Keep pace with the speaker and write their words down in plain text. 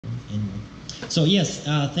So yes,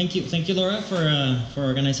 thank you, Laura, for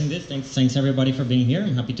organizing this. Thanks everybody for being here.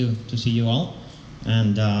 I'm happy to see you all.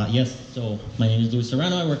 And yes, so my name is Luis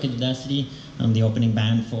Serrano. I work at Udacity. I'm the opening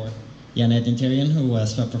band for Janet Interian, who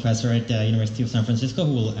was a professor at the University of San Francisco.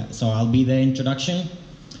 So I'll be the introduction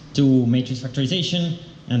to matrix factorization,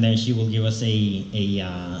 and then she will give us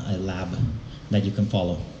a lab that you can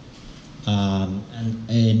follow. And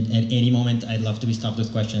at any moment, I'd love to be stopped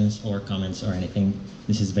with questions or comments or anything.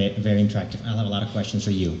 This is very, very interactive. I'll have a lot of questions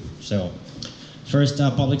for you. So first,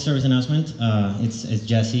 public service announcement. It's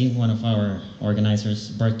Jesse, one of our organizers'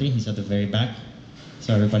 birthday. He's at the very back.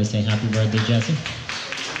 So everybody say happy birthday, Jesse.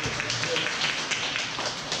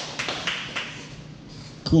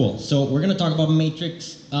 Cool. So we're going to talk about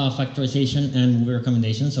matrix factorization and movie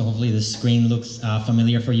recommendations. So hopefully the screen looks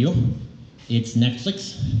familiar for you. It's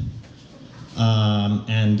Netflix.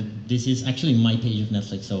 And this is actually my page of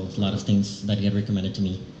Netflix, so a lot of things that get recommended to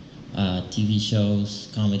me. TV shows,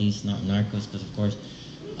 comedies, not Narcos, but of course.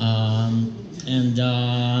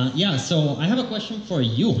 Yeah, so I have a question for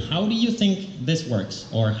you. How do you think this works?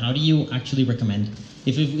 Or how do you actually recommend,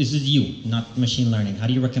 if this is you, not machine learning, how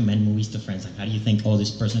do you recommend movies to friends? Like, how do you think, oh,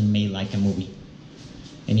 this person may like a movie?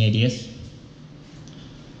 Any ideas?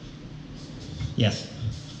 Yes?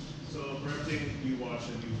 So for everything you watch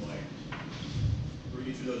and you like, for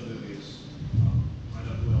each of those movies, find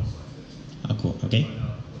out who else likes it. Oh, cool, okay. Find out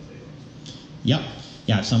what they like. Yep.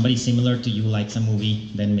 Yeah, if somebody similar to you likes a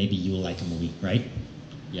movie, then maybe you like a movie, right?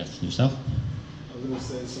 Yes, yourself? I was going to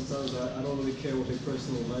say, sometimes I don't really care what they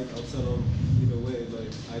personally like. I'll tell them either way,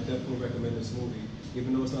 like, I definitely recommend this movie.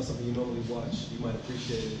 Even though it's not something you normally watch, you might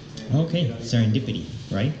appreciate it. And okay, serendipity,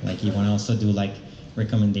 right? Like you want to also do like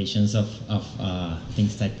recommendations of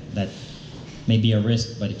things that may be a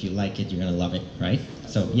risk, but if you like it, you're going to love it, right?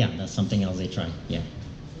 So yeah, that's something else they try, yeah.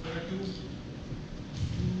 There are two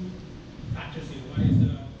factors here. One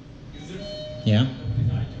is the user, Yeah, and one is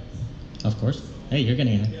the items. of course. Hey, you're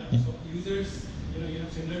getting it. Yeah, so users, you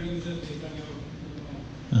have similar users based on your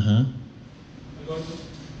Uh-huh. algorithm.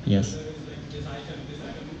 Yes. There is like this item,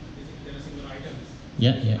 basically there are similar items.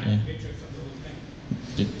 Yeah. Matrix of the whole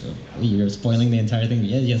thing. You're spoiling the entire thing.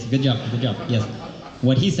 Yes, good job. Yes.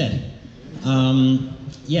 What he said.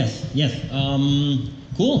 Yes.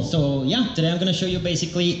 Cool. So yeah, today I'm going to show you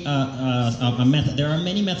basically a method. There are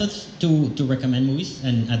many methods to recommend movies,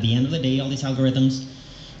 and at the end of the day, all these algorithms,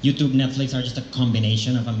 YouTube, Netflix, are just a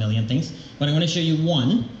combination of a million things. But I'm going to show you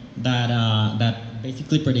one that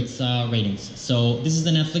basically predicts ratings. So this is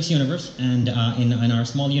the Netflix universe, and in our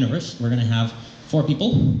small universe, we're going to have 4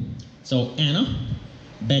 people. So Anna,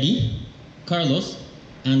 Betty, Carlos,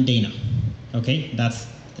 and Dana. Okay, that's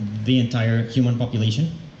the entire human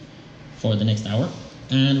population for the next hour.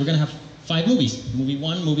 And we're going to have 5 movies. Movie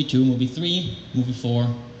 1, movie 2, movie 3, movie 4,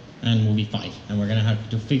 and movie 5. And we're going to have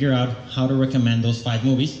to figure out how to recommend those 5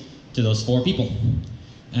 movies to those 4 people.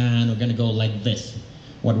 And we're going to go like this.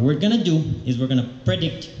 What we're going to do is we're going to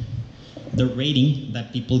predict the rating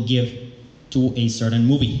that people give to a certain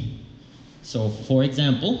movie. So for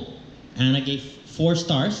example, Anna gave 4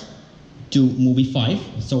 stars to movie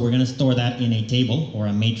 5. So we're going to store that in a table or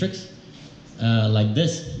a matrix like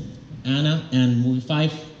this. Anna and movie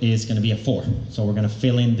 5 is going to be a 4. So we're going to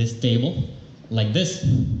fill in this table like this.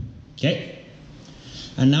 Okay.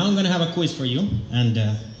 And now I'm going to have a quiz for you. And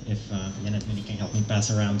if Janet Mini can help me pass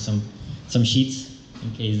around some sheets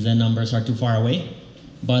in case the numbers are too far away.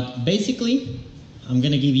 But basically, I'm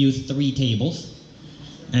going to give you 3 tables.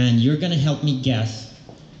 And you're going to help me guess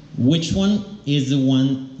which one is the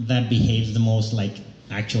one that behaves the most like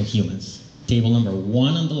actual humans. Table number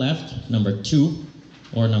 1 on the left, number 2,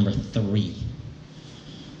 or number 3.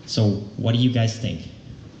 So what do you guys think?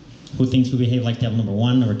 Who thinks we behave like table number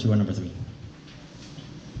 1, number 2, or number 3?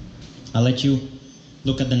 I'll let you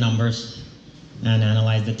look at the numbers and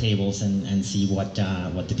analyze the tables and see what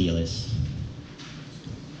the deal is.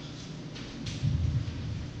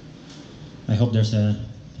 I hope there's a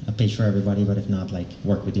page for everybody, but if not, like,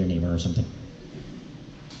 work with your neighbor or something.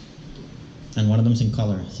 And one of them's in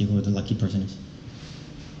color. See who the lucky person is.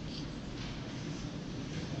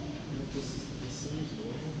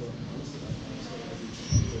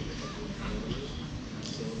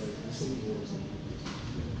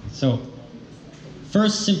 So,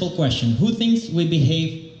 first simple question. Who thinks we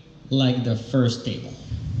behave like the first table?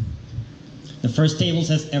 The first table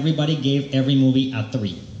says everybody gave every movie a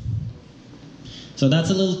 3. So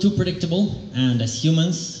that's a little too predictable, and as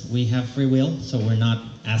humans, we have free will, so we're not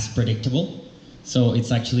as predictable. So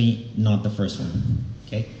it's actually not the first one,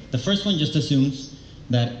 okay? The first one just assumes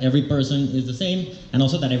that every person is the same, and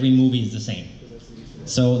also that every movie is the same.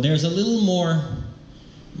 So there's a little more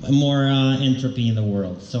more entropy in the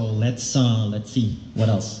world. So let's see what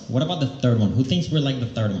else. What about the third one? Who thinks we're like the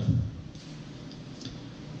third one?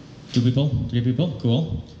 2 people, 3 people,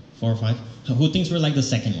 cool. 4 or 5. Who thinks we're like the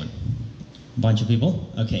second one? Bunch of people.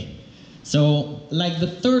 Okay. So like the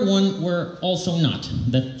third one, we're also not.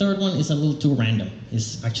 The third one is a little too random.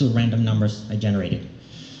 It's actually random numbers I generated.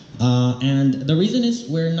 And the reason is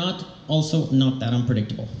we're also not that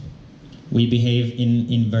unpredictable. We behave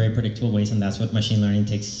in very predictable ways, and that's what machine learning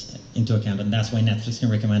takes into account. And that's why Netflix can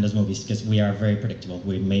recommend us movies, because we are very predictable.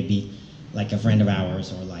 We may be like a friend of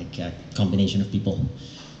ours or like a combination of people.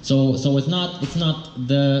 So the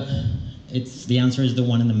answer is the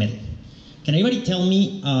one in the middle. Can anybody tell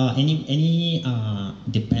me any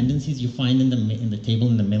dependencies you find in the table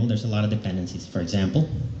in the middle? There's a lot of dependencies. For example,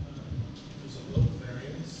 There's a low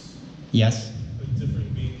variance. yes. With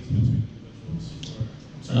different meanings between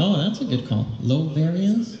individuals. Oh, that's a good call. Low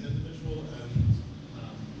variance. An individual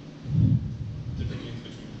and different meanings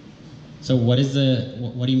between individuals. So what is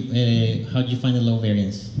how do you find the low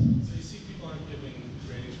variance? So you see people aren't giving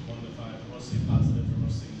ratings from 1 to 5, mostly positive or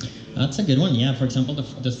mostly negative. That's a good one. Yeah. For example,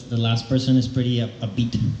 the last person is pretty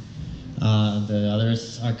upbeat. The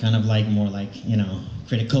others are kind of like more like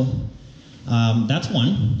critical. That's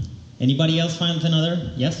one. Anybody else find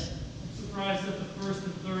another? Yes. I'm surprised that the first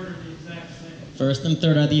and third are the exact same. First and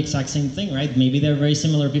third are the exact same thing, right? Maybe they're very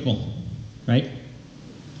similar people, right?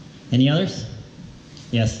 Any others?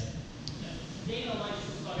 Yes. Data likes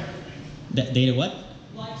just about everything. Data what?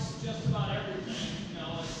 Likes just about everything.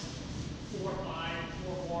 It's 4, 5,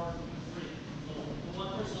 4, 4, 3. So the one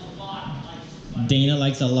person on the bottom likes just about Dana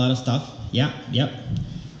likes a lot of stuff. Yeah, yep.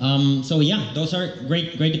 So yeah, those are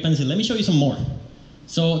great dependencies. Let me show you some more.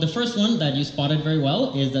 So the first one that you spotted very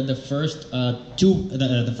well is that the first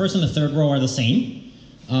the first and the third row are the same,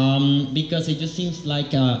 because it just seems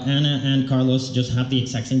like Anna and Carlos just have the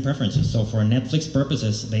exact same preferences. So for Netflix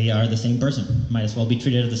purposes, they are the same person. Might as well be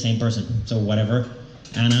treated as the same person. So whatever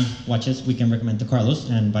Anna watches, we can recommend to Carlos,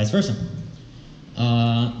 and vice versa.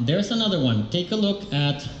 There's another one. Take a look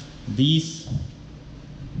at these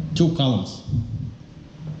 2 columns.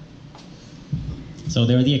 So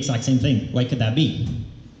they're the exact same thing. Why could that be?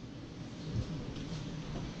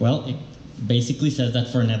 Well, it basically says that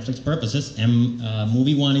for Netflix purposes,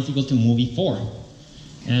 movie 1 is equal to movie 4.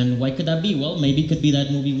 And why could that be? Well, maybe it could be that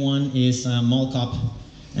movie 1 is Mall Cop,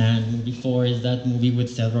 and movie 4 is that movie with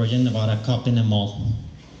Seth Rogen about a cop in a mall.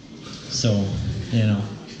 So,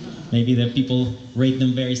 maybe the people rate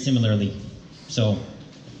them very similarly. So,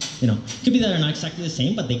 it could be that they're not exactly the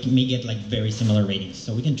same, but they may get like very similar ratings.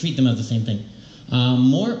 So we can treat them as the same thing.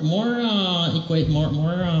 More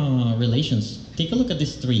relations. Take a look at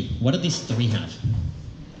these 3. What do these 3 have?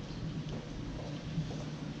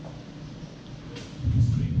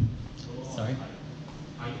 Sorry?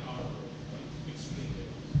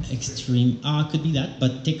 Extreme. Could be that,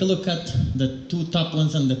 but take a look at the 2 top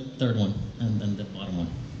ones and the third one, and then the bottom one.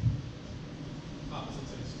 Opposite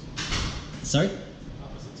taste. Sorry?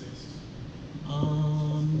 Opposite taste.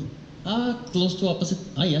 Close to opposite.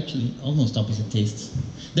 Actually, almost opposite tastes.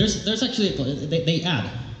 There's actually they add.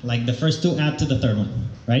 Like the first 2 add to the third one,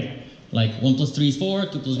 right? Like 1 plus 3 is 4,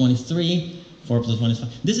 2 plus 1 is 3, 4 plus 1 is 5.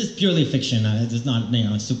 This is purely fiction. It's not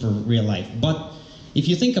super real life. But if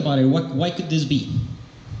you think about it, why could this be?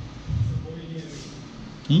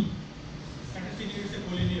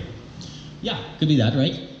 Yeah, could be that,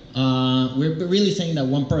 right? We're really saying that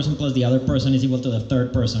one person plus the other person is equal to the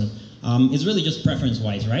third person. It's really just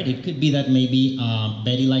preference-wise, right? It could be that maybe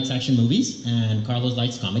Betty likes action movies and Carlos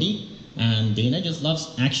likes comedy, and Dana just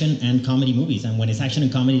loves action and comedy movies, and when it's action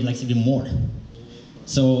and comedy, he likes even more.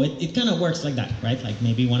 So it kind of works like that, right? Like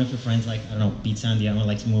maybe one of your friends like, I don't know, pizza, and the other one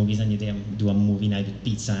likes movies, and you do a movie night with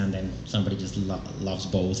pizza, and then somebody just loves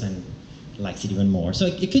both and likes it even more. So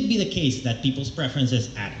it could be the case that people's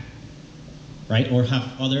preferences add, right? Or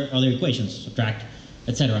have other equations, subtract,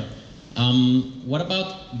 etc. What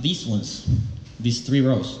about these ones? These 3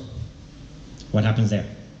 rows? What happens there?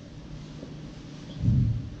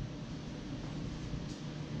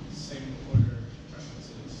 Same order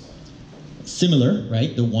preferences. Similar,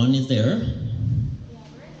 right? The 1 is there.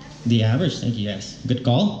 The average, thank you, yes. Good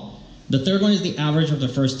call. The third one is the average of the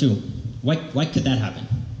first 2. Why could that happen?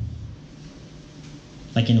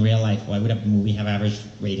 Like in real life, why would a movie have average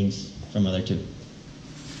ratings from other 2?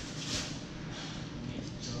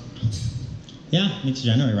 Yeah, mixed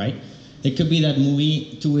genre, right? It could be that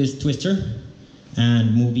movie 2 is Twister,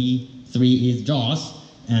 and movie 3 is Jaws,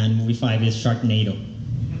 and movie 5 is Sharknado,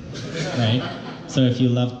 right? So if you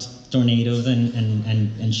loved tornadoes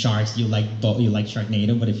and sharks, you like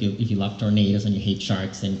Sharknado. But if you love tornadoes and you hate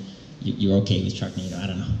sharks, then you're okay with Sharknado, I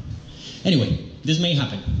don't know. Anyway, this may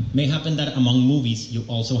happen. May happen that among movies you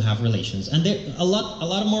also have relations, and there, a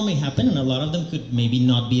lot more may happen, and a lot of them could maybe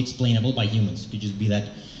not be explainable by humans. It could just be that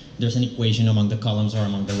there's an equation among the columns or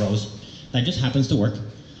among the rows that just happens to work.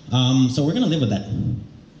 So we're gonna live with that.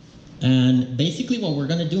 And basically what we're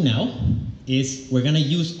gonna do now is we're gonna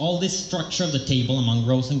use all this structure of the table among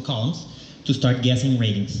rows and columns to start guessing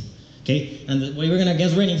ratings. Okay, and the way we're gonna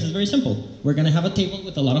guess ratings is very simple. We're gonna have a table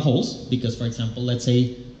with a lot of holes, because for example, let's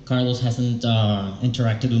say Carlos hasn't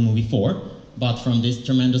interacted with movie 4, but from this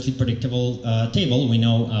tremendously predictable table, we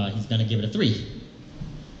know he's gonna give it a 3,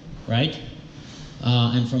 right?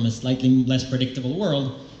 And from a slightly less predictable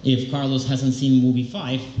world, if Carlos hasn't seen movie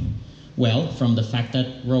 5, well, from the fact that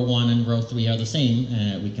row 1 and row 3 are the same,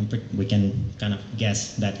 we can kind of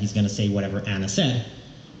guess that he's gonna say whatever Anna said,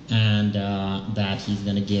 and that he's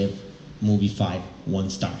gonna give movie 5 1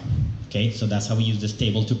 star. Okay, so that's how we use this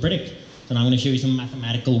table to predict. So now I'm going to show you some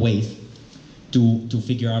mathematical ways to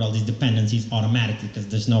figure out all these dependencies automatically, because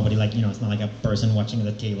there's nobody like, you know, it's not like a person watching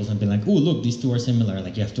the tables and being like, oh, look, these two are similar.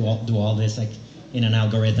 Like you have to do all this like in an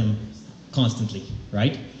algorithm constantly,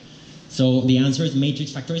 right? So the answer is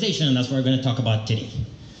matrix factorization, and that's what we're going to talk about today.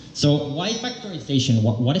 So why factorization?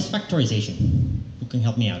 What is factorization? Who can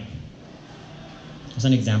help me out? What's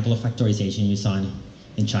an example of factorization you saw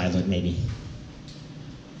in childhood, maybe?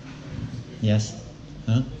 Yes?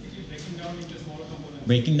 Huh?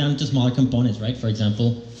 Breaking down into smaller components, right? For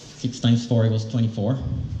example, 6 times 4 equals 24,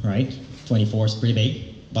 right? 24 is pretty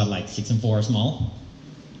big, but like 6 and 4 are small.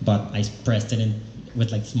 But I expressed it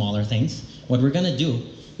with like smaller things. What we're gonna do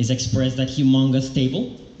is express that humongous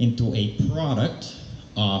table into a product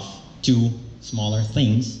of 2 smaller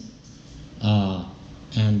things.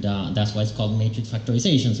 And that's why it's called matrix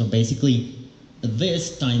factorization. So basically,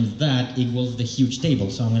 this times that equals the huge table.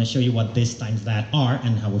 So I'm gonna show you what this times that are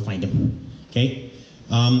and how we find them, okay?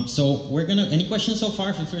 So we're gonna, any questions so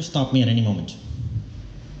far? Feel free to stop me at any moment.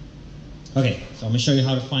 Okay, so I'm gonna show you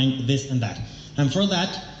how to find this and that. And for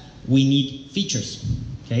that, we need features,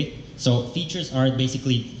 okay? So features are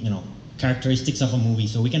basically, you know, characteristics of a movie.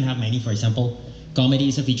 So we can have many. For example, comedy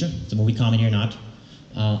is a feature. It's a movie comedy or not.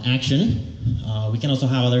 Action, we can also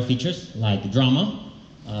have other features like drama,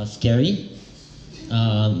 scary,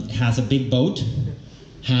 has a big boat,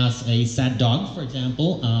 has a sad dog, for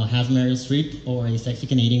example, has Meryl Streep, or a sexy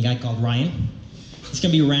Canadian guy called Ryan. This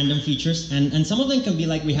can be random features, and some of them can be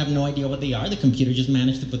like we have no idea what they are. The computer just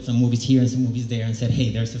managed to put some movies here and some movies there and said,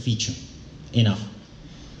 hey, there's a feature. Enough.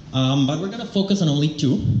 But we're going to focus on only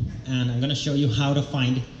 2, and I'm going to show you how to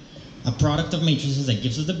find a product of matrices that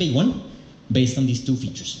gives us the big one based on these 2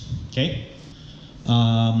 features, okay?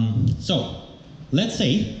 So, let's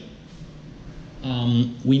say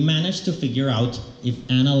we managed to figure out if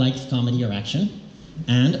Anna likes comedy or action,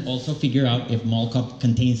 and also figure out if mall cop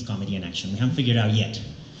contains comedy and action. We haven't figured out yet.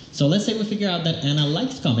 So let's say we figure out that Anna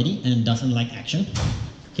likes comedy and doesn't like action,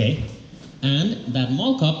 okay? And that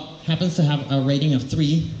mall cop happens to have a rating of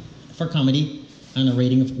 3 for comedy and a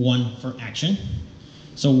rating of 1 for action.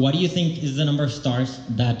 So what do you think is the number of stars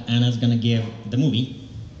that Anna's gonna give the movie?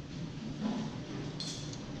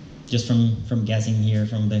 Just from guessing here,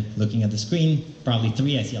 from the looking at the screen, probably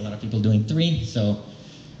 3. I see a lot of people doing 3. So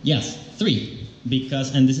yes, 3.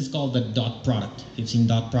 Because, and this is called the dot product. If you've seen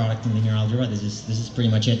dot product in linear algebra, this is pretty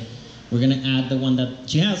much it. We're gonna add the one that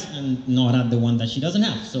she has and not add the one that she doesn't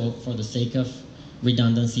have. So for the sake of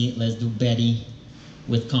redundancy, let's do Betty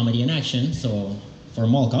with comedy and action. So for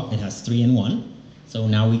mall cop, it has 3 and 1. So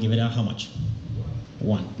now we give it a how much?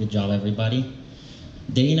 1. Good job, everybody.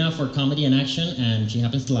 Dana for comedy and action, and she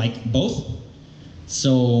happens to like both.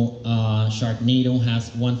 So Sharknado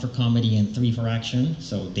has 1 for comedy and 3 for action.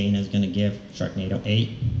 So Dana is going to give Sharknado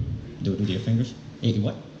 8. Do it with your fingers. 8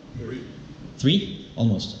 what? 3. 3?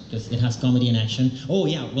 Almost, because it has comedy and action. Oh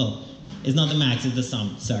yeah, well, it's not the max, it's the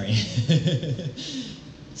sum. Sorry.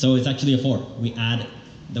 So it's actually a 4. We add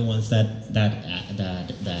the ones that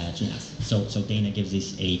she has. So Dana gives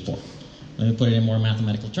this a 4. Let me put it in more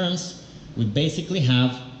mathematical terms. We basically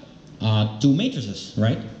have 2 matrices,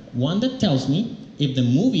 right? One that tells me if the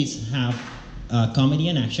movies have comedy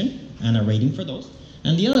and action and a rating for those,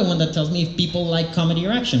 and the other one that tells me if people like comedy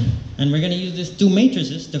or action. And we're going to use these 2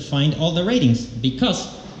 matrices to find all the ratings, because,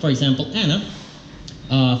 for example, Anna,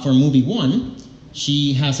 for movie 1,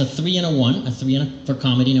 she has a 3 and a 1, a 3 for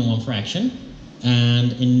comedy and a 1 for action.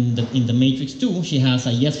 And in the matrix 2, she has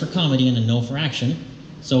a yes for comedy and a no for action.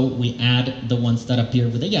 So we add the ones that appear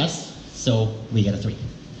with a yes, so we get a 3.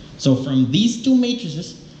 So from these 2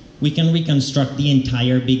 matrices, we can reconstruct the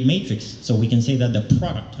entire big matrix. So we can say that the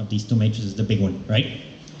product of these 2 matrices is the big one, right?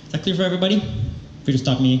 Is that clear for everybody? Free to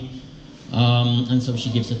stop me And so she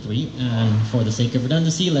gives a 3. And for the sake of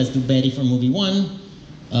redundancy, let's do Betty for movie 1.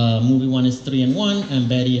 Movie 1 is 3 and 1, and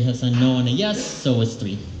Betty has a no and a yes, so it's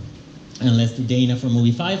 3. And let's do Dana for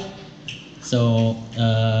movie 5. So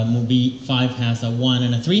movie 5 has a 1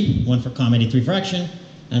 and a 3, 1 for comedy, 3 for action,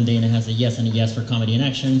 and Dana has a yes and a yes for comedy and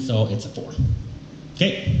action, so it's a 4.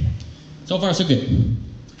 Okay, so far so good.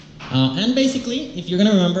 And basically, if you're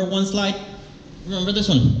gonna remember one slide, remember this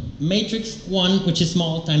one. Matrix 1, which is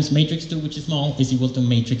small, times matrix 2, which is small, is equal to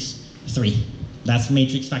matrix 3. That's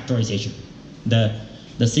matrix factorization. The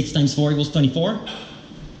 6 times 4 equals 24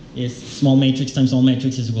 is small matrix times small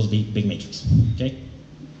matrix is equals big matrix. Okay?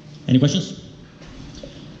 Any questions?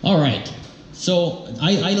 All right. So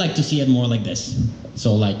I like to see it more like this.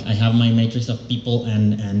 So like I have my matrix of people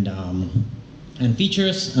and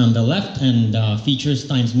features on the left, and features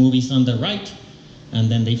times movies on the right, and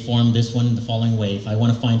then they form this one in the following way. If I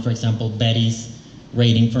want to find, for example, Betty's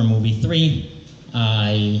rating for movie 3,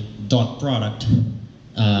 I dot product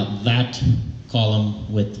that column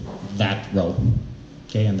with that row.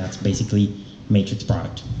 Okay, and that's basically matrix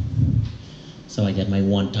product. So I get my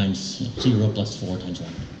 1 times 0 plus 4 times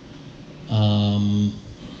 1.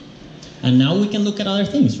 And now we can look at other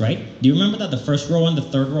things, right? Do you remember that the first row and the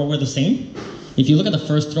third row were the same? If you look at the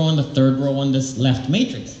first row and the third row on this left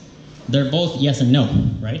matrix, they're both yes and no,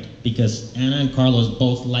 right? Because Anna and Carlos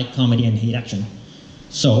both like comedy and hate action.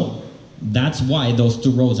 So that's why those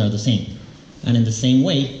 2 rows are the same. And in the same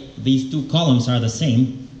way, these 2 columns are the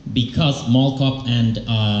same because Mall Cop and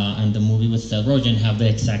the movie with Seth Rogen have the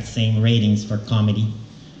exact same ratings for comedy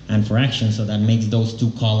and for action, so that makes those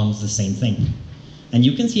 2 columns the same thing. And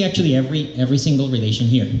you can see actually every single relation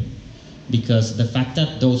here, because the fact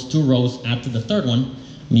that those 2 rows add to the third one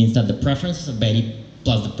means that the preferences of Betty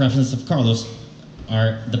plus the preferences of Carlos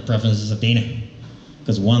are the preferences of Dana.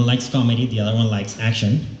 Because one likes comedy, the other one likes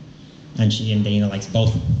action, and she and Dana likes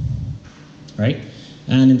both, right?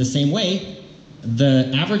 And in the same way,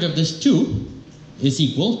 the average of this 2 is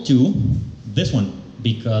equal to this one,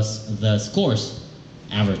 because the scores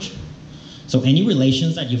average. So any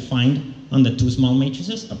relations that you find on the 2 small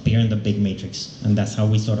matrices appear in the big matrix, and that's how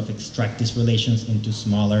we sort of extract these relations into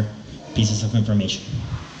smaller pieces of information.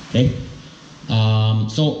 Okay?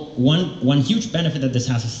 So one huge benefit that this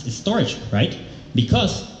has is storage, right?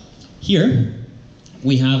 Because here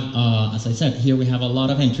we have, as I said, here we have a lot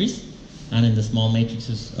of entries, and in the small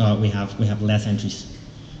matrices we have less entries.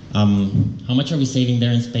 How much are we saving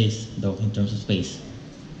there in space, though, in terms of space?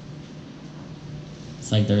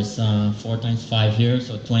 It's like there's 4 times 5 here,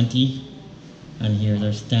 so 20. And here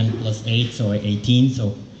there's 10 plus 8, so 18.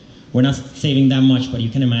 So we're not saving that much, but you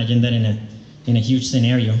can imagine that in a huge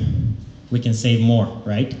scenario, we can save more,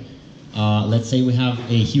 right? Let's say we have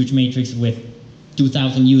a huge matrix with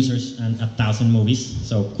 2,000 users and 1,000 movies.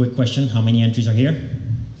 So quick question, how many entries are here?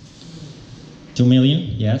 2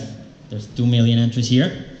 million, yes. There's 2 million entries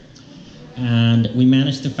here. And we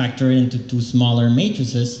managed to factor it into 2 smaller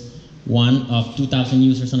matrices, one of 2,000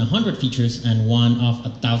 users and 100 features, and one of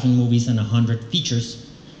 1,000 movies and 100 features.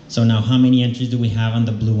 So now how many entries do we have on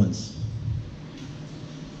the blue ones?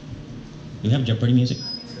 Do we have Jeopardy music?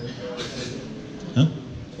 Huh?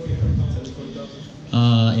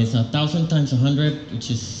 It's 1,000 times 100, which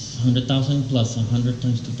is 100,000 plus 100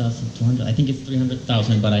 times 2,000, 200. I think it's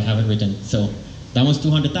 300,000, but I have it written. So that one's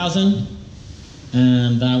 200,000,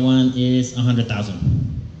 and that one is 100,000.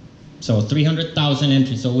 So 300,000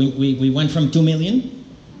 entries. So we went from 2 million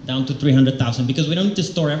down to 300,000 because we don't need to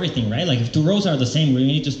store everything, right? Like if 2 rows are the same, we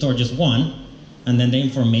need to store just one, and then the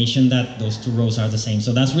information that those 2 rows are the same.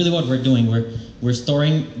 So that's really what we're doing. We're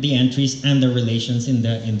storing the entries and the relations in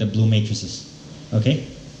the blue matrices. Okay?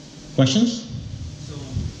 Questions? So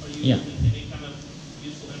are you losing any kind of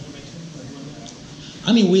useful information?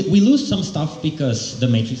 I mean, we lose some stuff because the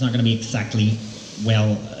matrix is not going to be exactly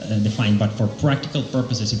well defined, but for practical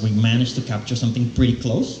purposes, if we manage to capture something pretty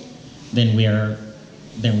close, then we're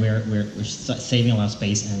saving a lot of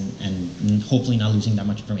space and hopefully not losing that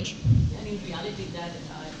much information. And in reality, that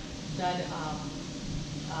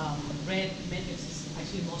red matrix is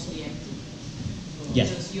actually mostly empty. Yes.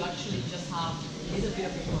 Because you actually just have a little bit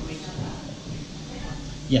of information.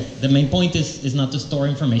 Yeah, the main point is not to store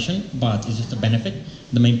information, but it's just a benefit.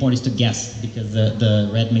 The main point is to guess, because the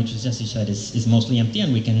red matrix, as you said, is mostly empty,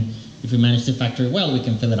 and we can, if we manage to factor it well, we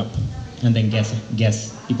can fill it up and then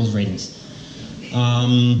guess people's ratings.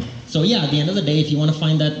 So yeah, at the end of the day, if you want to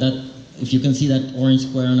find that if you can see that orange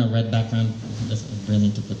square on a red background, that's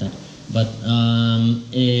brilliant to put that. But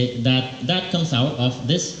that comes out of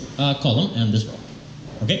this column and this row.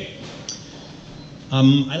 Okay.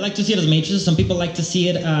 I like to see it as matrices. Some people like to see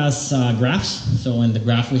it as graphs. So in the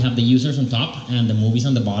graph we have the users on top and the movies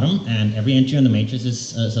on the bottom, and every entry on the matrix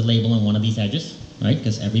is a label on one of these edges, right?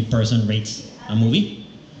 Because every person rates a movie.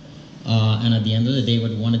 And at the end of the day,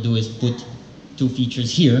 what we want to do is put 2 features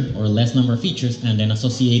here, or less number of features, and then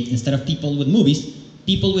associate, instead of people with movies,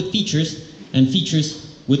 people with features, and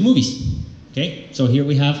features with movies. Okay? So here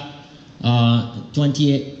we have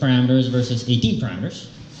 28 parameters versus 18 parameters.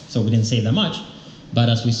 So we didn't say that much. But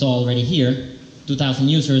as we saw already here, 2,000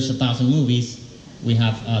 users, 1,000 movies, we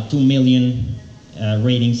have 2 million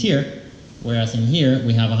ratings here, whereas in here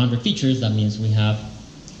we have 100 features. That means we have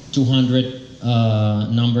 200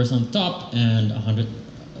 numbers on top and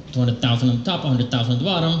 200,000 on top, 100,000 on the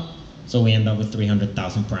bottom, so we end up with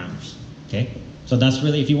 300,000 parameters. Okay, so that's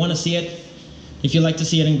really, if you want to see it, if you like to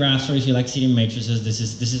see it in graphs or if you like to see it in matrices, this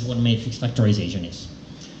is what matrix factorization is.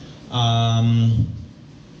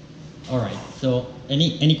 All right, so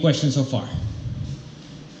any questions so far?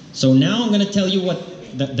 So now I'm going to tell you what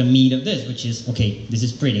the meat of this, which is, okay, this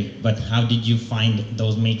is pretty, but how did you find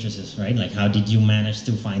those matrices, right? Like, how did you manage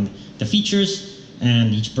to find the features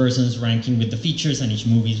and each person's ranking with the features and each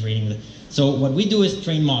movie's rating with it? So what we do is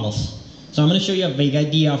train models. So I'm going to show you a vague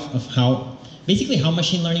idea of how, basically how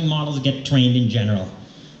machine learning models get trained in general.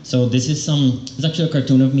 So this is it's actually a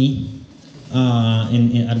cartoon of me.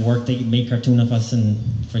 At work, they make cartoon of us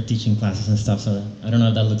for teaching classes and stuff, so I don't know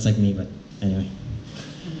if that looks like me, but anyway.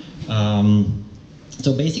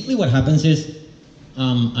 So basically what happens is,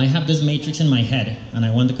 I have this matrix in my head, and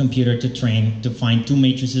I want the computer to train to find 2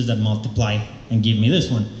 matrices that multiply and give me this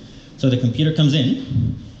one. So the computer comes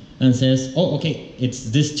in and says, oh, okay, it's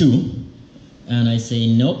this 2. And I say,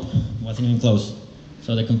 nope, wasn't even close.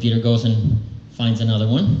 So the computer goes and finds another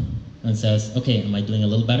one and says, okay, am I doing a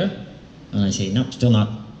little better? And I say, nope, still not.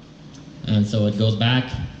 And so it goes back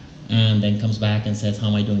and then comes back and says, how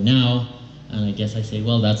am I doing now? And I guess I say,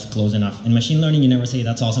 well, that's close enough. In machine learning, you never say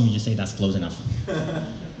that's awesome, you just say that's close enough.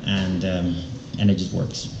 and it just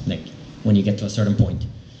works, like when you get to a certain point.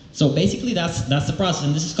 So basically that's the process,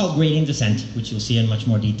 and this is called gradient descent, which you'll see in much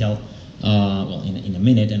more detail well, in a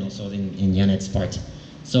minute, and also in Janet's part.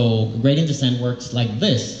 So gradient descent works like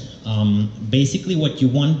this. Basically what you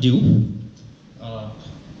want to do,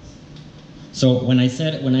 so when I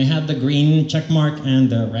had the green check mark and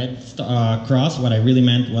the red cross, what I really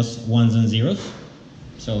meant was ones and zeros.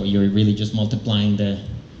 So you're really just multiplying the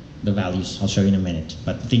values. I'll show you in a minute.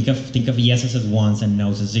 But think of yeses as ones and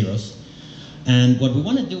nos as zeros. And what we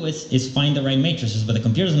want to do is find the right matrices, but the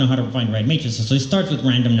computer doesn't know how to find right matrices, so it starts with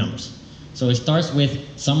random numbers. So it starts with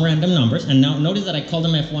some random numbers, and now notice that I call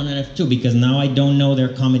them F1 and F2 because now I don't know their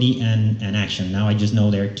comedy and action. Now I just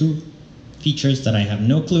know there are 2 features that I have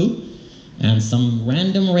no clue, and some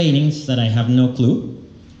random ratings that I have no clue.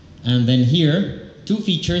 And then here, 2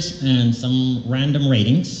 features and some random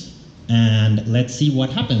ratings, and let's see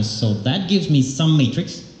what happens. So that gives me some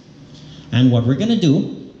matrix, and what we're going to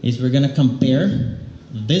do is we're going to compare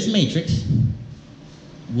this matrix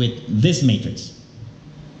with this matrix,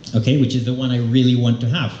 okay, which is the one I really want to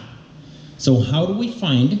have. So how do we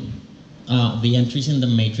find the entries in the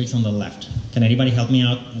matrix on the left? Can anybody help me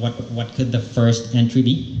out? What could the first entry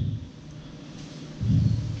be?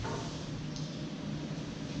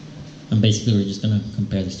 And basically we're just going to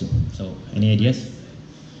compare these 2. So any ideas?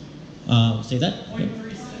 Say that?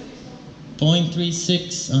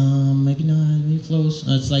 0.36, maybe not, maybe close.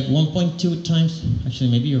 It's like 1.2 times, actually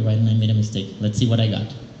maybe you're right and I made a mistake. Let's see what I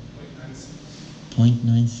got.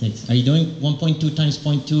 0.96. Are you doing 1.2 times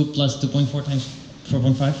 0.2 plus 2.4 times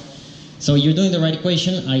 4.5? So you're doing the right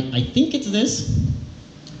equation. I think it's this.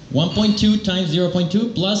 1.2 times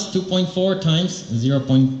 0.2 plus 2.4 times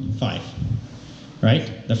 0.5.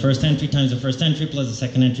 Right? The first entry times the first entry plus the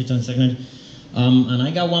second entry times the second entry. And I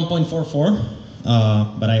got 1.44.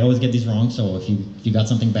 But I always get these wrong, so if you got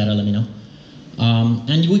something better, let me know.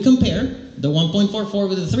 And we compare the 1.44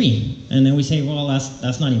 with the 3, and then we say, well,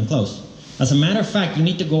 that's not even close. As a matter of fact, you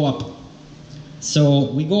need to go up. So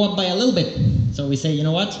we go up by a little bit. So we say, you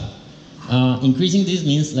know what? Increasing this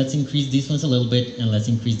means let's increase these ones a little bit, and let's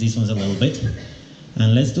increase these ones a little bit.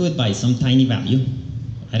 And let's do it by some tiny value.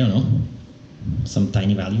 I don't know, some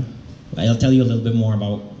tiny value. I'll tell you a little bit more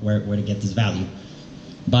about where to get this value.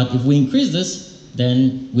 But if we increase this,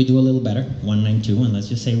 then we do a little better, 192, and let's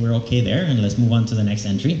just say we're okay there, and let's move on to the next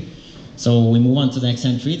entry. So we move on to the next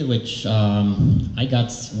entry, which I got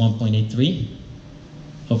 1.83.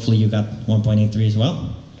 Hopefully you got 1.83 as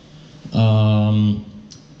well.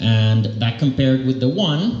 And that compared with the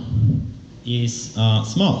 1 is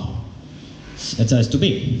small. It's too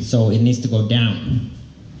big, so it needs to go down.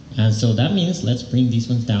 And so that means let's bring these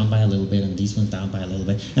ones down by a little bit and these ones down by a little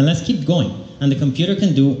bit. And let's keep going. And the computer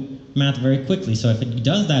can do math very quickly. So if it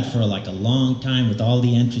does that for like a long time with all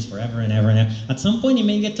the entries forever and ever and ever, at some point it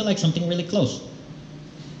may get to like something really close.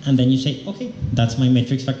 And then you say, okay, that's my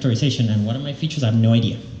matrix factorization. And what are my features? I have no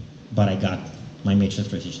idea. But I got my matrix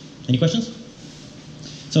factorization. Any questions?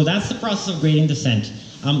 So that's the process of gradient descent.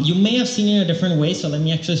 You may have seen it in a different way, so let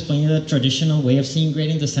me actually explain you the traditional way of seeing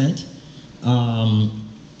gradient descent,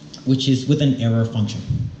 which is with an error function.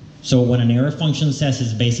 So what an error function says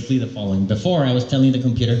is basically the following. Before, I was telling the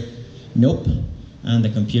computer, nope, and the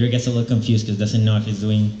computer gets a little confused because it doesn't know if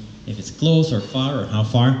it's close or far or how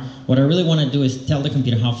far. What I really want to do is tell the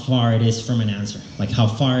computer how far it is from an answer, like how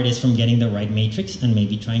far it is from getting the right matrix and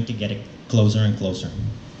maybe trying to get it closer and closer.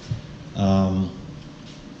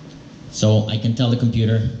 So I can tell the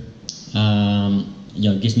computer,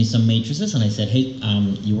 it gives me some matrices, and I said, hey,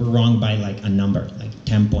 you were wrong by like a number, like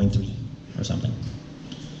 10.3 or something.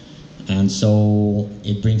 And so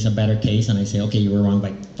it brings a better case, and I say, okay, you were wrong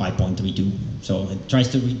by 5.32. So it tries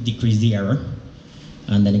to decrease the error,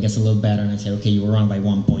 and then it gets a little better, and I say, okay, you were wrong by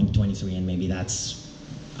 1.23, and maybe that's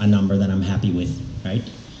a number that I'm happy with, right?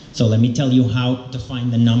 So let me tell you how to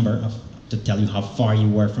find the number to tell you how far you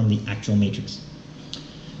were from the actual matrix.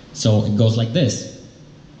 So it goes like this,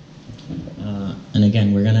 and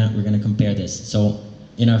again we're gonna compare this. So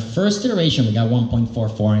in our first iteration we got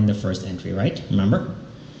 1.44 in the first entry, right? Remember?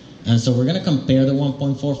 And so we're gonna compare the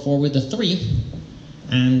 1.44 with the 3,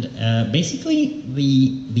 and basically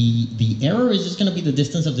the error is just gonna be the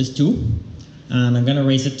distance of this 2, and I'm gonna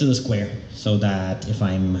raise it to the square so that if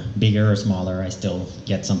I'm bigger or smaller I still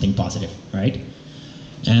get something positive, right?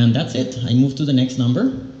 And that's it. I move to the next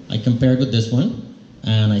number. I compare it with this one.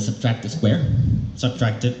 And I subtract the square,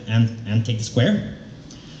 subtract it and take the square,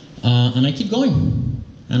 and I keep going.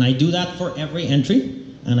 And I do that for every entry,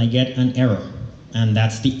 and I get an error. And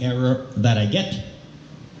that's the error that I get.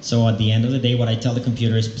 So at the end of the day, what I tell the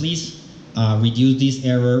computer is, please reduce this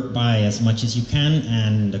error by as much as you can,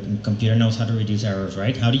 and the computer knows how to reduce errors,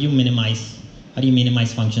 right? How do you minimize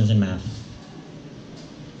functions in math?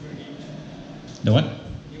 The what?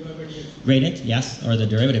 Gradient, yes, or the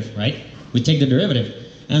derivative, right? We take the derivative.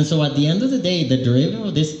 And so at the end of the day, the derivative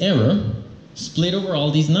of this error split over all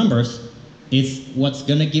these numbers is what's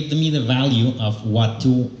going to give me the value of what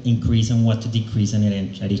to increase and what to decrease at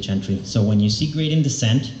each entry. So when you see gradient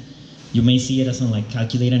descent, you may see it as like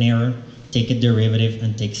calculate an error, take a derivative,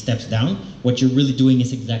 and take steps down. What you're really doing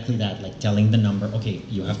is exactly that, like telling the number, okay,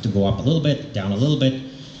 you have to go up a little bit, down a little bit,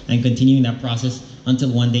 and continuing that process until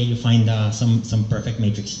one day you find some perfect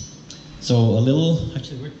matrix. So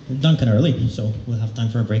actually we're done kind of early, so we'll have time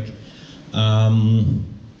for a break.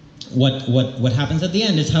 What happens at the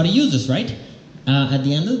end is how to use this, right? At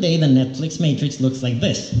the end of the day, the Netflix matrix looks like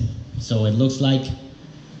this. So it looks like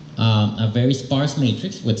a very sparse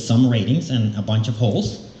matrix with some ratings and a bunch of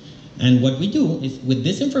holes. And what we do is, with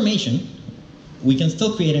this information, we can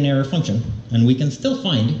still create an error function, and we can still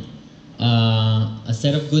find a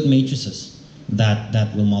set of good matrices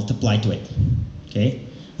that will multiply to it, okay?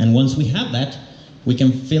 And once we have that, we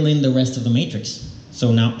can fill in the rest of the matrix.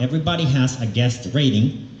 So now everybody has a guessed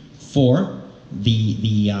rating for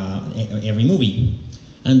every movie.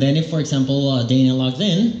 And then if, for example, Dana logs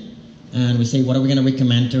in, and we say, what are we going to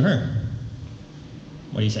recommend to her?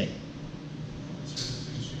 What do you say?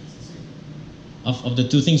 Of the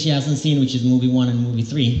two things she hasn't seen, which is movie 1 and movie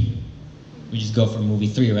 3, we just go for movie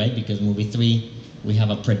 3, right? Because movie 3, we have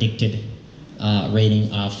a predicted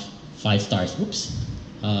rating of 5 stars. Oops.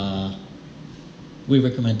 We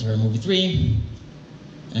recommend to her movie 3,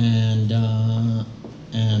 and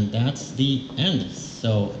that's the end.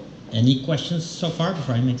 So, any questions so far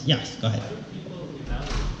before I make? Yes, go ahead.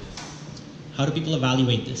 How do people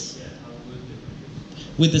evaluate this? Yeah, how good they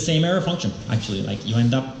produce. With the same error function, actually. Like you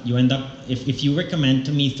end up if you recommend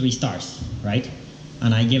to me 3 stars, right?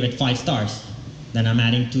 And I give it 5 stars, then I'm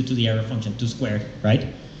adding 2 to the error function, 2 squared,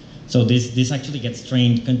 right? So this actually gets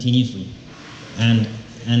trained continuously. And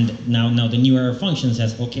now the new error function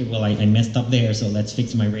says, okay, well I messed up there, so let's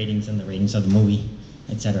fix my ratings and the ratings of the movie,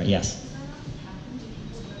 etc. Yes.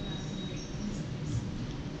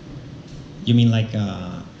 You mean like? So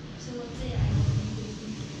let's say I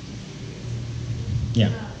Yeah. I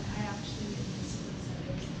actually did this that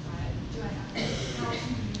it was 5. Do I have to? How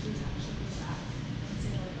often do users actually go back and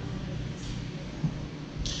say like, oh,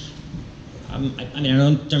 this I mean, I don't know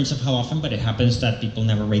in terms of how often, but it happens that people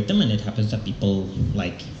never rate them, and it happens that people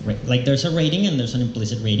like there's a rating and there's an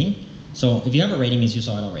implicit rating. So if you have a rating, means you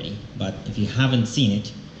saw it already. But if you haven't seen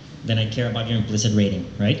it, then I care about your implicit rating,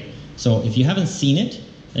 right? So if you haven't seen it,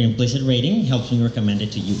 An implicit rating helps me recommend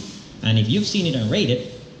it to you. And if you've seen it and rate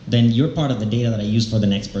it, then you're part of the data that I use for the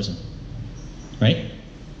next person, right?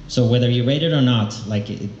 So whether you rate it or not, like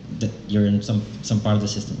you're in some part of the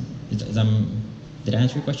system. Did I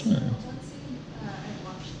answer your question? Or? Let's say I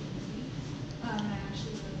watched the movie, and I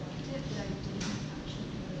actually really liked it, but I didn't actually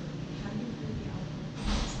know. How do you improve the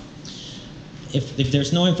algorithm? If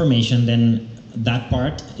there's no information, then that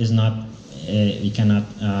part is not, you cannot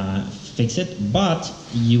fix it. But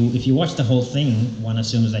if you watch the whole thing, one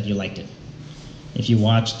assumes that you liked it. If you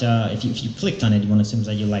watched, if you clicked on it, one assumes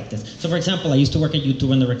that you liked it. So for example, I used to work at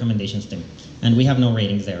YouTube on the recommendations team, and we have no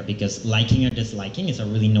ratings there because liking or disliking is a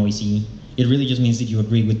really noisy, it really just means that you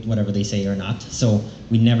agree with whatever they say or not. So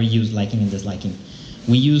we never used liking and disliking.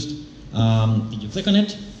 We used, did you click on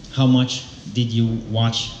it? How much did you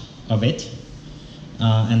watch of it?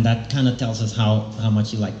 And that kind of tells us how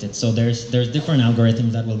much you liked it. So there's different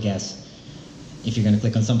algorithms that will guess if you're going to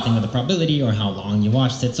click on something with a probability or how long you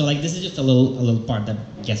watched it. So like this is just a little part that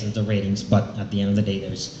guesses the ratings, but at the end of the day,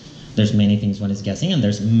 there's many things one is guessing, and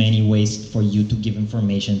there's many ways for you to give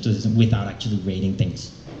information to this without actually rating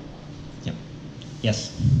things. Yeah. Yes.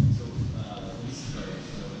 So this is what I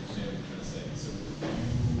understand what you're trying to say. So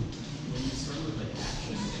when you start with like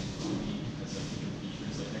action and comedy as like different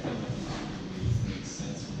features, like that kind of like intuitively makes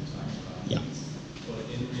sense when you're talking about Yeah. things. But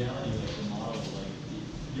in reality, like the model, like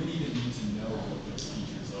you don't even need to know what those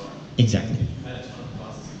features are. Exactly. If you had a ton of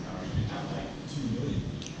processing power, you could have like 2 million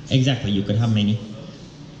features. Exactly. You could have many.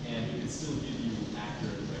 And it could still give you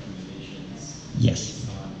accurate recommendations. Yes. Based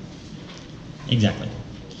on, Exactly.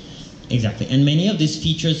 Exactly. And many of these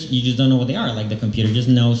features, you just don't know what they are. Like the computer just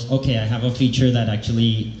knows, okay, I have a feature that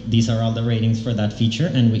actually, these are all the ratings for that feature,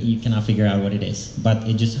 and you cannot figure out what it is. But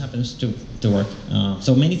it just happens to work.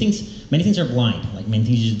 So many things are blind. Like many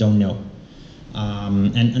things you just don't know.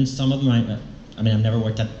 And some of them, I mean, I've never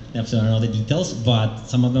worked at Netflix, so I don't know the details, but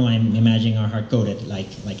some of them I'm imagining are hard-coded,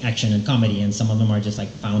 like action and comedy, and some of them are just like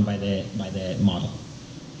found by the model.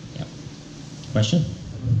 Yep. Question?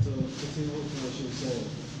 To continue what she was saying,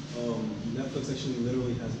 Netflix actually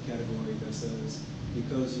literally has a category that says,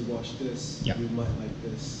 because you watch this, Yeah. you might like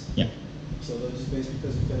this. Yeah. So they'll just basically,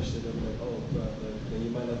 because you finished it, they'll be like, oh, crap, like, then you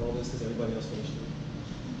might like all this because everybody else finished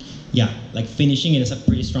it. Yeah, like finishing it is a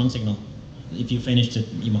pretty strong signal. If you finished it,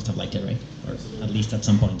 you must have liked it, right? Or Absolutely. at least at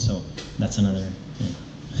some point. So that's another.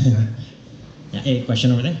 Yeah. Yeah. Hey,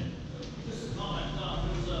 question over there. Just a comment,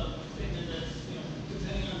 there's a thing that,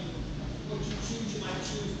 depending on what you choose, you might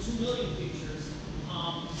choose 2 million features.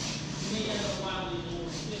 You may end up wildly more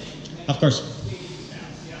spinning. Of course. You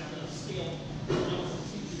have to scale the number of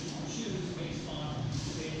features you choose based on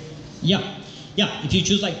the data. Yeah. Yeah, if you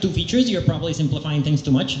choose like 2 features, you're probably simplifying things too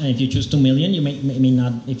much. And if you choose 2 million, you may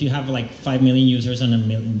not. If you have like 5 million users and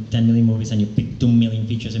 10 million movies, and you pick 2 million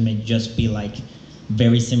features, it may just be like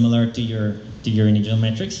very similar to your initial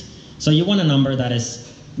metrics. So you want a number that is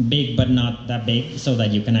big but not that big, so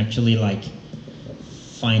that you can actually like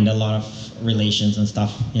find a lot of relations and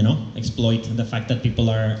stuff. Exploit the fact that people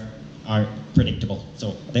are predictable.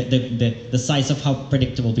 So the size of how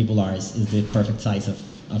predictable people are is the perfect size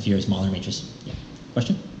of your smaller matrix. Yeah.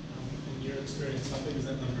 Question? In your experience, how big is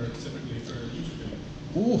that number typically for a YouTube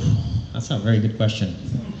Ooh, video? that's a very good question.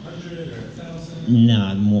 100 or 1,000?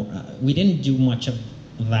 Nah, more. We didn't do much of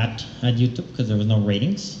that at YouTube because there was no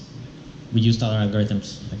ratings. We used other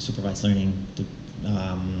algorithms like supervised learning.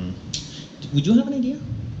 Would you have an idea?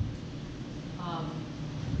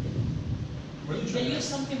 They use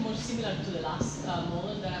something more similar to the last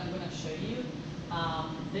model that I'm going to show you.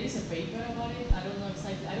 There is a paper about it. I don't know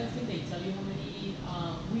exactly. I don't think they tell you how many.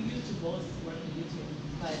 We used to both work in YouTube,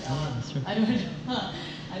 but that's true. I don't know.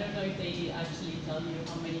 I don't know if they actually tell you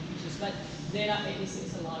how many features. But there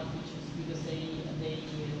is a lot of features because they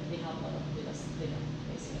have a lot of data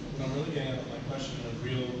basically. What I'm really getting at my question in a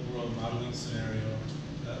real world modeling scenario,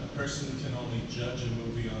 a person can only judge a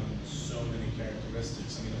movie on so many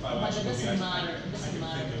characteristics. I mean, if I But watch it a movie, doesn't matter. It I doesn't can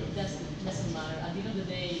matter. think of. It doesn't matter. At the end of the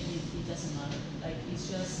day, it doesn't matter. Like it's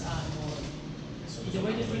just more. So The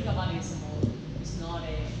way to think about it is a model. It's not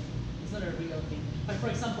a real thing. But for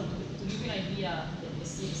example, to give you an idea, a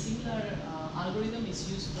similar algorithm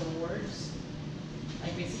is used for words,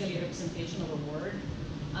 like basically a representation of a word,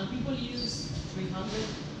 and people use 300,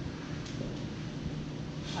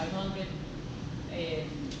 500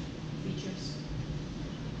 features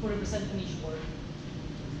for representing each word.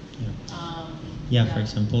 Yeah. For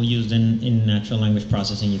example, used in natural language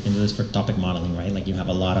processing, you can do this for topic modeling, right? Like you have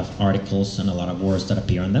a lot of articles and a lot of words that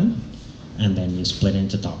appear on them, and then you split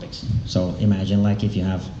into topics. So imagine like if you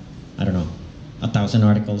have, I don't know, 1,000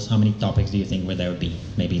 articles, how many topics do you think there would be?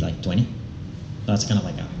 Maybe like 20? That's kind of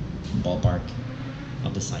like a ballpark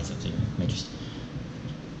of the size of the matrix.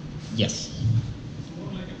 Yes.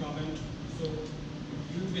 More like a comment. So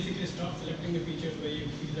you basically stop selecting the features where you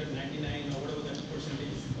feel that 99 or whatever that percentage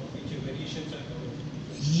of feature variations are covered.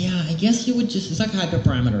 Yeah, I guess you would just, it's like a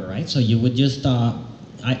hyperparameter, right? So you would just,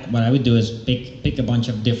 what I would do is pick a bunch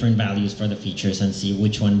of different values for the features and see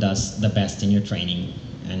which one does the best in your training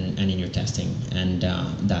and in your testing. And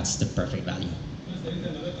that's the perfect value. Plus there is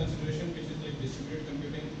another consideration which is like distributed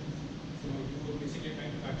computing. So you would basically try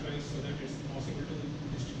to factorize so that it's possible to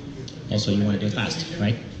distribute it. Also, you want to do it fast,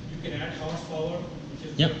 right? You can add horsepower, which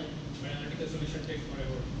is Yep. the analytical solution takes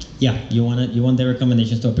forever. Yeah, you want the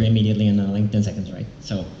recommendations to appear immediately in like 10 seconds, right?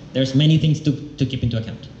 So there's many things to keep into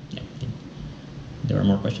account. Yeah. There are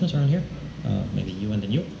more questions around here. Maybe you and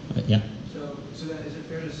then you. Yeah. So that, is it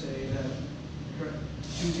fair to say that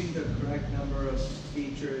choosing the correct number of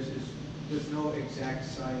features is, there's no exact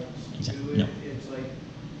science to it? No. It's like,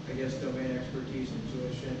 I guess, domain expertise,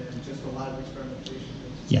 intuition, and just a lot of experimentation.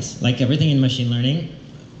 Yes, like everything in machine learning,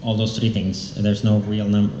 all those three things. There's no real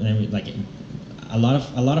number. Like a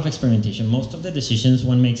lot of experimentation. Most of the decisions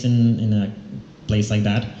one makes in a place like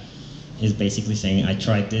that is basically saying, I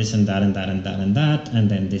tried this and that and that and that and that, and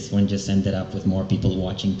then this one just ended up with more people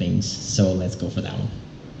watching things. So let's go for that one.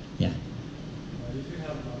 Yeah. If you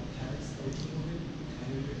have tags or movie,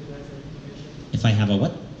 can you utilize that information? If I have a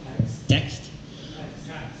what? Tags. Text?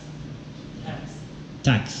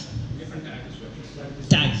 Tags. Different tags.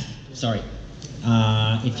 Tags. Sorry.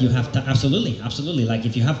 If you have, absolutely. Like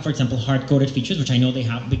if you have, for example, hard-coded features, which I know they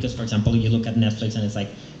have, because, for example, you look at Netflix and it's like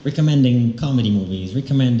recommending comedy movies,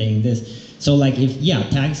 recommending this. So like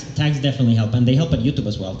tags definitely help, and they help at YouTube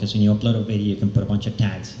as well, because when you upload a video, you can put a bunch of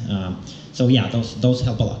tags. So yeah, those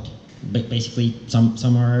help a lot. But basically,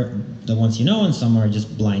 some are the ones you know, and some are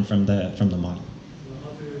just blind from the model.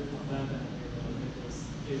 How do you plan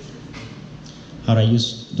that? How do I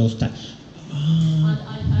use those tags?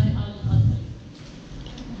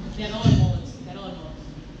 There are other models.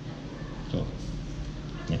 Cool.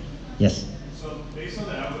 Yeah. Yes. So based on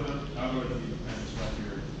the algorithm you kind of described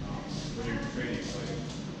here, when you're training, like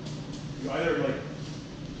you either like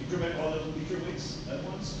increment all the feature weights at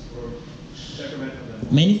once or decrement them.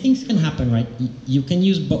 Many things can happen, right? You can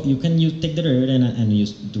use take the derivative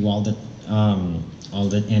and do all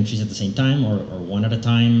the entries at the same time, or one at a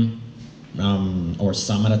time, or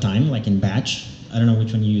some at a time, like in batch. I don't know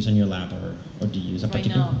which one you use in your lab, or do you use a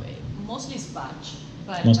particular? Right now, mostly it's batch.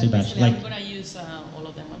 But Mostly batch, basically like- I'm gonna use all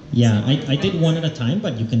of them. Yeah, I did one at a time,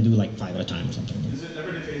 but you can do like 5 at a time or something. Is it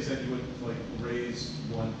ever the case that you would like raise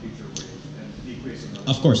one feature weight and decrease another?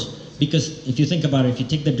 Of course, because if you think about it, if you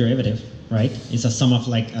take the derivative, right, it's a sum of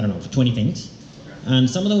like, I don't know, 20 things. Okay. And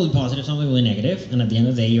some of them will be positive, some of them will be negative, and at the end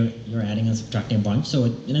of the day, you're adding and subtracting a bunch, so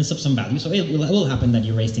it ends up some value. So it will happen that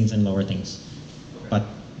you raise things and lower things, Okay. but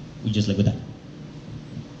we just live with that.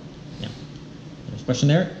 Yeah. There's a question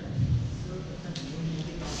there?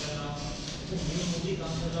 If a new movie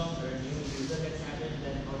comes along or a new user gets added,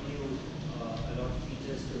 then how do you allot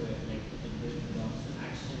features to it? Like it belongs to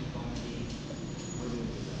action, comedy. How do you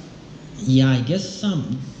do that? Yeah, I guess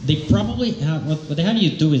they probably have, what they have you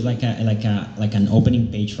do is like an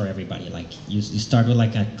opening page for everybody. Like you start with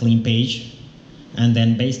like a clean page, and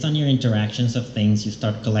then based on your interactions of things, you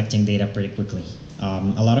start collecting data pretty quickly.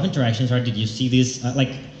 A lot of interactions are, did you see this?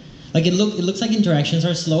 It looks like interactions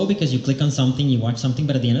are slow because you click on something, you watch something,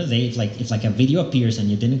 but at the end of the day, if like a video appears and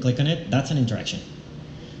you didn't click on it, that's an interaction.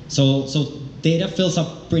 So data fills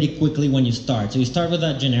up pretty quickly when you start. So you start with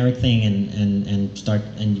a generic thing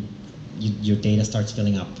and your data starts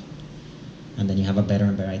filling up, and then you have a better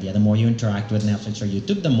and better idea. The more you interact with Netflix or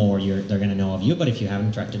YouTube, the more they're going to know of you. But if you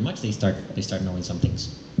haven't interacted much, they start knowing some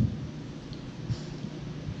things.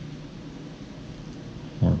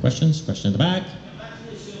 More questions? Question in the back. That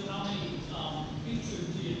actually shows how many features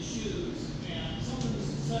do you choose, and some of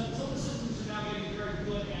the systems are now getting very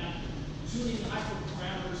good at tuning the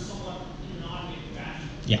hyperparameters somewhat in an automated fashion.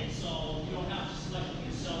 Yeah. So you don't have to select them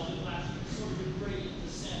yourself. It'll actually sort of do gradient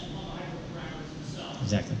descent on the hyperparameters themselves.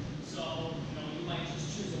 Exactly. So you might just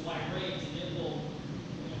choose a wide range, and it will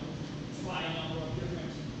try a number of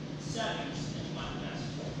different settings and find the best.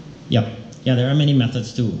 Yep. Yeah, there are many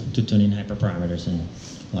methods to tune in hyperparameters, and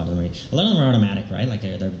a lot of them are automatic, right? Like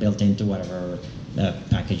they're built into whatever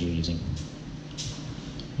package you're using.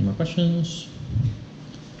 Any more questions?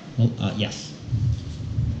 Well, yes.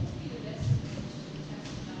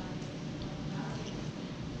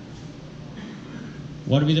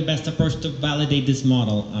 What would be the best approach to validate this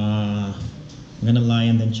model? I'm gonna lie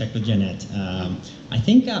and then check with Jeanette. I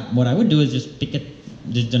think what I would do is just pick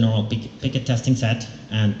the normal pick a testing set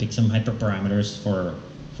and pick some hyperparameters for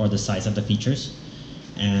the size of the features,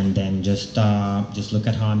 and then just look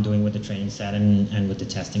at how I'm doing with the training set and with the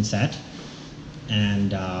testing set,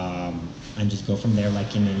 and just go from there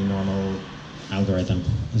like in any normal algorithm.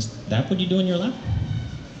 Is that what you do in your lab?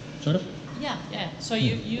 Sort of? Yeah. So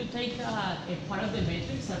you take a part of the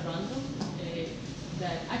matrix at random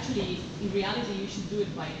that actually, in reality, you should do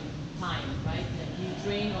it by time, right? Like you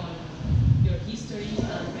train on your history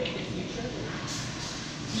and predict the future.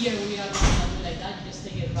 Here we are doing something like that. You just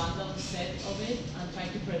take a random set of it and try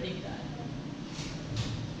to predict that.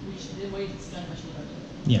 Which the way it's done machine learning.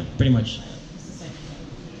 Yeah, pretty much. It's the same.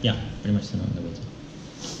 Yeah, pretty much the way.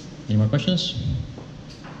 Any more questions?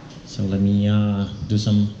 So let me do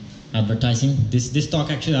some advertising. This talk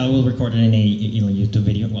actually I will record it in a YouTube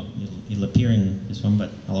video. Well, it'll appear in this one, but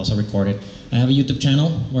I'll also record it. I have a YouTube channel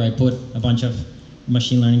where I put a bunch of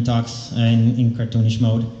machine learning talks in cartoonish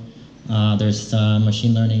mode. There's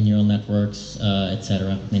machine learning, neural networks,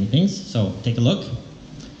 etc. Many things. So take a look.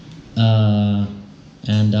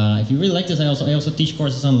 And if you really like this, I also teach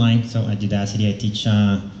courses online. So at Udacity, I teach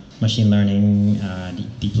machine learning,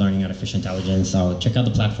 deep learning, artificial intelligence. So check out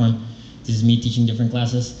the platform. This is me teaching different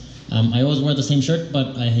classes. I always wear the same shirt,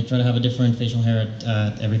 but I try to have a different facial hair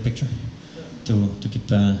at every picture to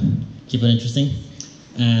keep it interesting.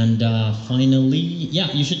 And finally,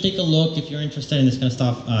 yeah, you should take a look if you're interested in this kind of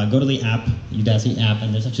stuff. Go to the app, Udacity app,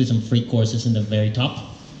 and there's actually some free courses in the very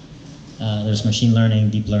top. There's machine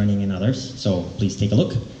learning, deep learning, and others. So please take a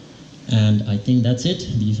look. And I think that's it.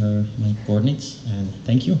 These are my coordinates. And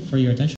thank you for your attention.